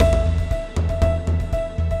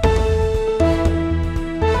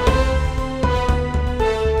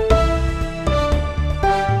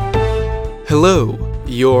Hello,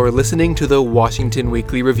 you're listening to the Washington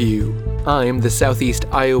Weekly Review. I'm the Southeast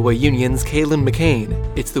Iowa Union's Kalen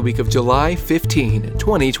McCain. It's the week of July 15,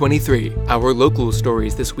 2023. Our local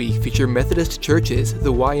stories this week feature Methodist churches,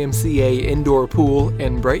 the YMCA Indoor Pool,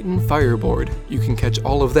 and Brighton Fire Board. You can catch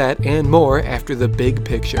all of that and more after the big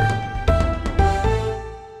picture.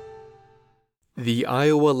 The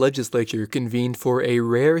Iowa legislature convened for a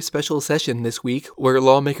rare special session this week where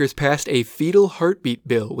lawmakers passed a fetal heartbeat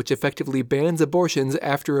bill which effectively bans abortions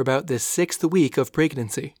after about the 6th week of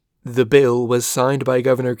pregnancy. The bill was signed by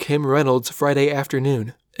Governor Kim Reynolds Friday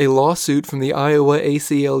afternoon. A lawsuit from the Iowa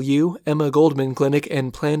ACLU, Emma Goldman Clinic,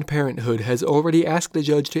 and Planned Parenthood has already asked the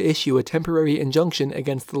judge to issue a temporary injunction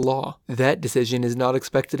against the law. That decision is not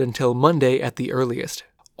expected until Monday at the earliest.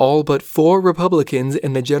 All but 4 Republicans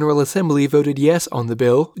in the General Assembly voted yes on the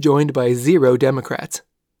bill, joined by 0 Democrats.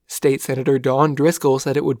 State Senator Dawn Driscoll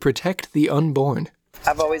said it would protect the unborn.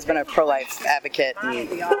 I've always been a pro-life advocate,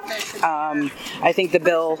 and I think the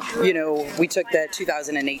bill, we took the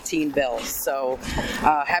 2018 bill, so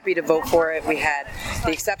happy to vote for it. We had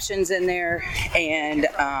the exceptions in there, and,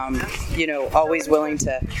 always willing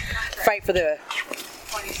to fight for the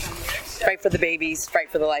babies, fight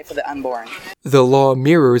for the life of the unborn. The law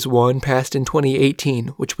mirrors one passed in 2018,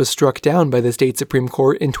 which was struck down by the state Supreme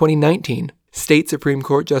Court in 2019. State Supreme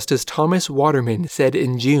Court Justice Thomas Waterman said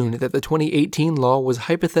in June that the 2018 law was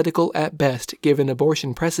hypothetical at best given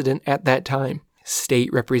abortion precedent at that time.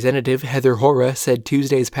 State Representative Heather Hora said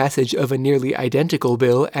Tuesday's passage of a nearly identical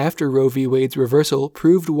bill after Roe v. Wade's reversal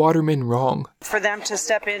proved Waterman wrong. For them to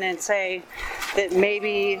step in and say that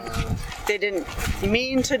maybe they didn't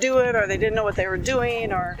mean to do it or they didn't know what they were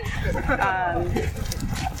doing, or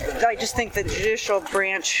I just think the judicial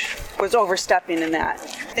branch was overstepping in that.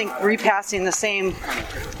 I think repassing the same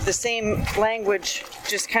language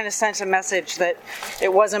just kind of sent a message that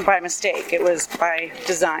it wasn't by mistake, it was by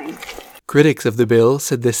design. Critics of the bill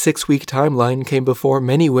said the 6-week timeline came before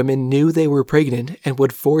many women knew they were pregnant and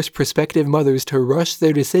would force prospective mothers to rush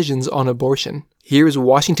their decisions on abortion. Here's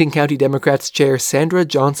Washington County Democrats Chair Sandra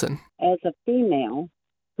Johnson. As a female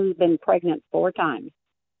who's been pregnant 4 times,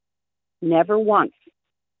 never once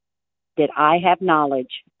did I have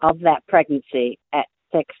knowledge of that pregnancy at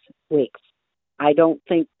 6 weeks. I don't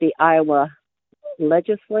think the Iowa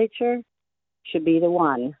legislature should be the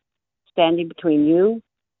one standing between you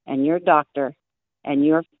and your doctor and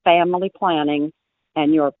your family planning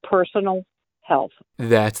and your personal health.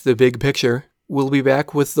 That's the big picture. We'll be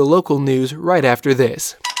back with the local news right after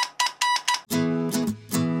this.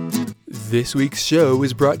 This week's show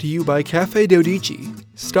is brought to you by Cafe Dodici.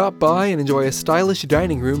 Stop by and enjoy a stylish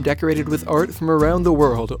dining room decorated with art from around the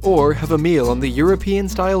world, or have a meal on the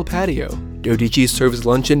European-style patio. Dodici serves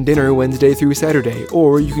lunch and dinner Wednesday through Saturday,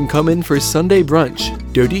 or you can come in for Sunday brunch.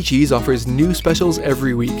 Dodici's offers new specials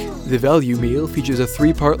every week. The value meal features a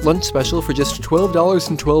 3-part lunch special for just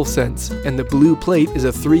 $12.12, and the blue plate is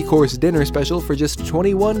a 3-course dinner special for just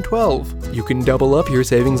 $21.12. You can double up your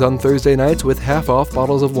savings on Thursday nights with half-off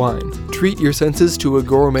bottles of wine. Treat your senses to a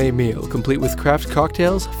gourmet meal, complete with craft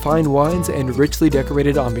cocktails, fine wines, and richly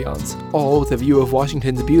decorated ambiance, all with a view of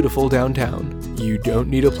Washington's beautiful downtown. You don't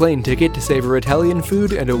need a plane ticket to savor Italian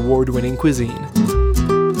food and award-winning cuisine.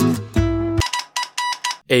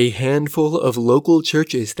 A handful of local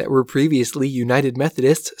churches that were previously United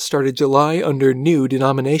Methodists started July under new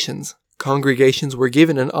denominations. Congregations were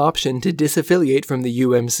given an option to disaffiliate from the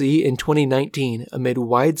UMC in 2019 amid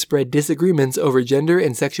widespread disagreements over gender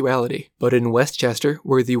and sexuality. But in Westchester,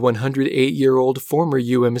 where the 108-year-old former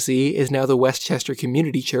UMC is now the Westchester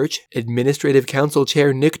Community Church, Administrative Council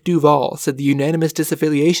Chair Nick Duval said the unanimous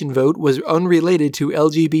disaffiliation vote was unrelated to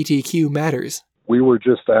LGBTQ matters. We were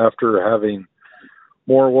just after having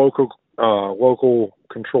more local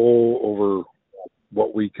control over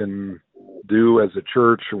what we can do as a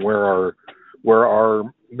church and where our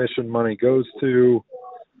mission money goes to.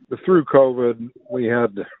 Through COVID, we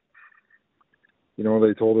had,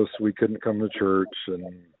 they told us we couldn't come to church,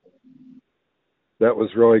 and that was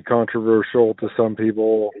really controversial to some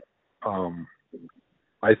people.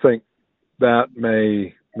 I think that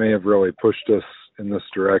may have really pushed us in this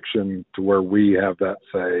direction to where we have that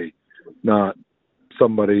say, not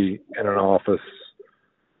somebody in an office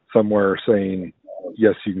somewhere saying,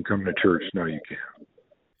 yes, you can come to church. No, you can't.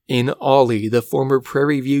 In Ollie, the former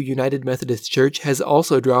Prairie View United Methodist Church has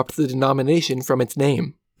also dropped the denomination from its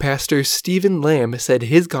name. Pastor Stephen Lamb said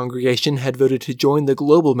his congregation had voted to join the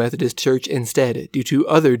Global Methodist Church instead due to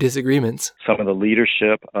other disagreements. Some of the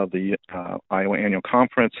leadership of the Iowa Annual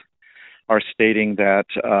Conference are stating that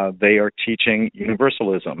they are teaching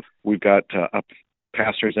universalism. We've got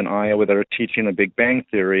pastors in Iowa that are teaching the Big Bang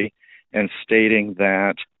Theory and stating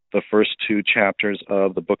that the first 2 chapters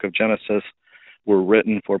of the book of Genesis were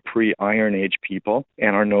written for pre-Iron Age people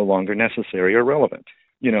and are no longer necessary or relevant.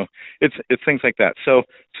 It's things like that. So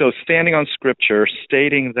standing on Scripture,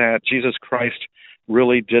 stating that Jesus Christ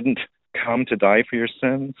really didn't come to die for your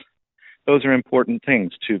sins, those are important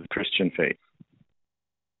things to the Christian faith.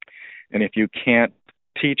 And if you can't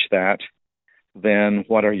teach that, then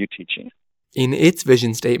what are you teaching? In its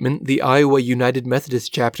vision statement, the Iowa United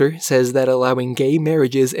Methodist chapter says that allowing gay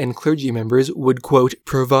marriages and clergy members would, quote,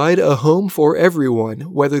 provide a home for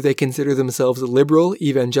everyone, whether they consider themselves liberal,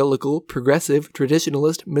 evangelical, progressive,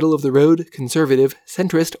 traditionalist, middle of the road, conservative,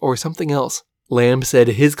 centrist, or something else. Lamb said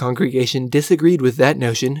his congregation disagreed with that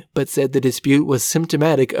notion, but said the dispute was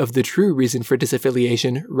symptomatic of the true reason for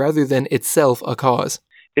disaffiliation rather than itself a cause.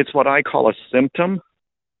 It's what I call a symptom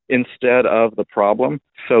instead of the problem.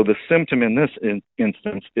 So the symptom in this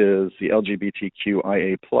instance is the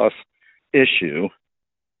LGBTQIA+ issue,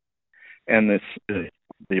 and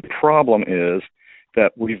the problem is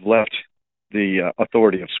that we've left the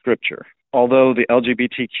authority of Scripture. Although the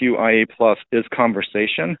LGBTQIA+ is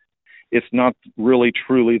conversation, it's not really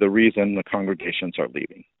truly the reason the congregations are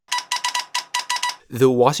leaving.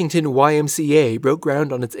 The Washington YMCA broke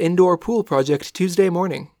ground on its indoor pool project Tuesday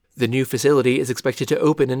morning. The new facility is expected to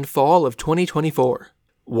open in fall of 2024.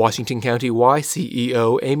 Washington County Y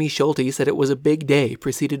CEO Amy Schulte said it was a big day,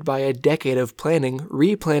 preceded by a decade of planning,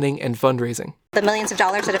 replanning, and fundraising. The millions of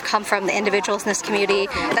dollars that have come from the individuals in this community,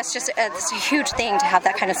 it's a huge thing to have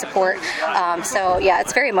that kind of support.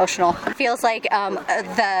 It's very emotional. It feels like,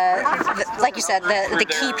 like you said, the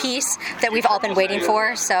key piece that we've all been waiting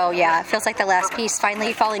for. So it feels like the last piece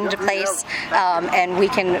finally falling into place, and we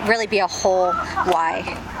can really be a whole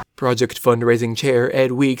Y. Project fundraising chair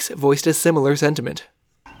Ed Weeks voiced a similar sentiment.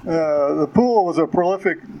 The pool was a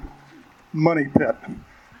prolific money pit.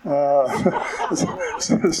 The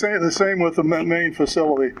same with the main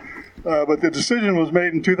facility. But the decision was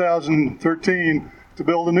made in 2013 to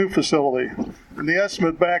build a new facility. And the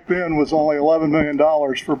estimate back then was only $11 million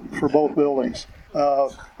for both buildings.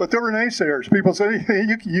 But there were naysayers. People said, hey,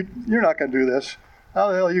 you're not going to do this. How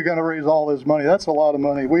the hell are you going to raise all this money? That's a lot of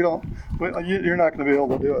money. You're not going to be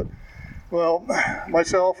able to do it. Well,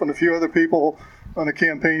 myself and a few other people on the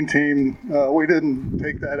campaign team, we didn't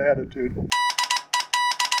take that attitude.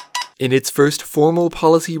 In its first formal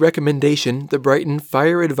policy recommendation, the Brighton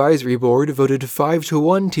Fire Advisory Board voted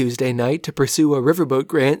 5-1 Tuesday night to pursue a riverboat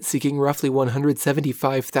grant seeking roughly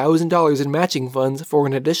 $175,000 in matching funds for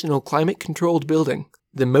an additional climate-controlled building.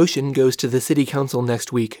 The motion goes to the City Council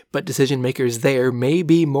next week, but decision-makers there may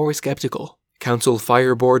be more skeptical. Council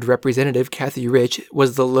Fire Board Representative Kathy Rich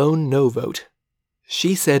was the lone no vote.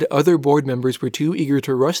 She said other board members were too eager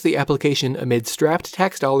to rush the application amid strapped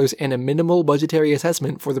tax dollars and a minimal budgetary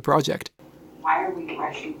assessment for the project. Why are we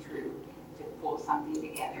rushing through to pull something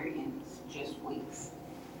together in just weeks?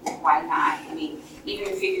 Why not? I mean,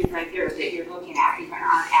 even the figures right there that you're looking at even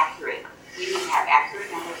aren't accurate. We need to have accurate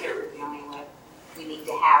numbers that we're dealing with. We need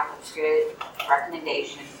to have a good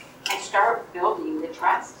recommendation and start building the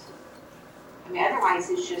trust. I mean, otherwise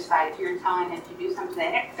it's just like you're telling them to do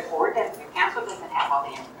something. The board doesn't, the council doesn't have all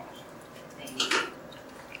the information they need.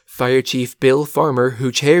 Fire Chief Bill Farmer,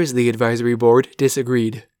 who chairs the advisory board,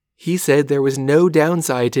 disagreed. He said there was no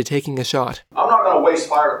downside to taking a shot. I'm not going to waste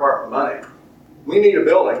fire department money. We need a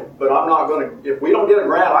building, but I'm not going to, if we don't get a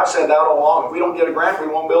grant, I've said that all along, if we don't get a grant, we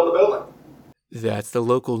won't build the building. That's the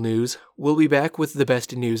local news. We'll be back with the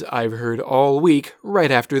best news I've heard all week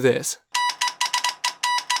right after this.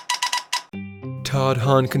 Todd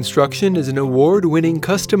Hahn Construction is an award-winning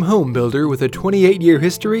custom home builder with a 28-year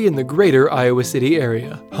history in the greater Iowa City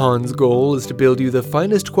area. Hahn's goal is to build you the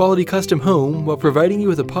finest quality custom home while providing you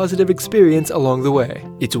with a positive experience along the way.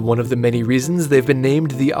 It's one of the many reasons they've been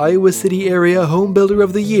named the Iowa City Area Home Builder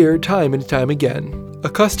of the Year time and time again. A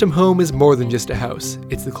custom home is more than just a house.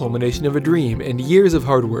 It's the culmination of a dream and years of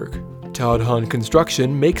hard work. Todd Hahn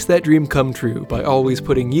Construction makes that dream come true by always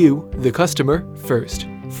putting you, the customer, first.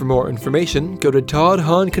 For more information, go to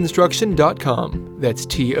toddhahnconstruction.com. That's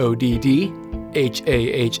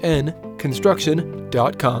TODDHAHN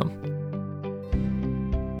construction.com.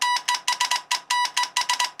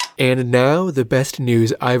 And now, the best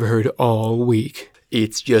news I've heard all week.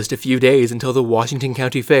 It's just a few days until the Washington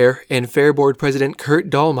County Fair, and Fair Board President Kurt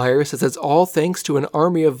Dahlmeyer says it's all thanks to an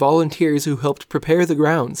army of volunteers who helped prepare the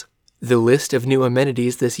grounds. The list of new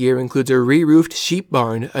amenities this year includes a re-roofed sheep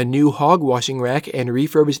barn, a new hog washing rack, and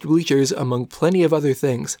refurbished bleachers, among plenty of other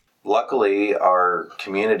things. Luckily, our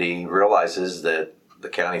community realizes that the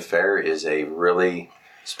county fair is a really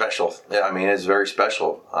special. I mean, it's very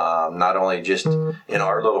special. Not only just in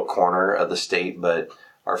our little corner of the state, but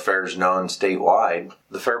our fair's known statewide.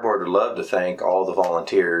 The Fair Board would love to thank all the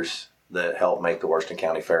volunteers that help make the Washington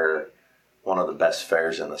County Fair one of the best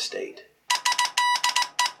fairs in the state.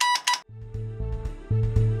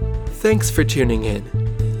 Thanks for tuning in.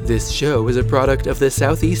 This show is a product of the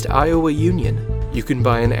Southeast Iowa Union. You can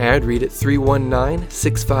buy an ad read at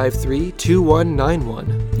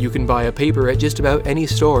 319-653-2191. You can buy a paper at just about any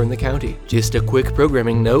store in the county. Just a quick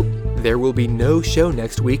programming note, there will be no show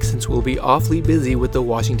next week since we'll be awfully busy with the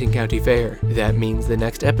Washington County Fair. That means the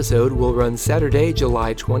next episode will run Saturday,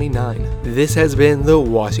 July 29. This has been the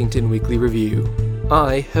Washington Weekly Review.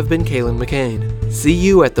 I have been Kalen McCain. See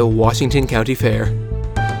you at the Washington County Fair.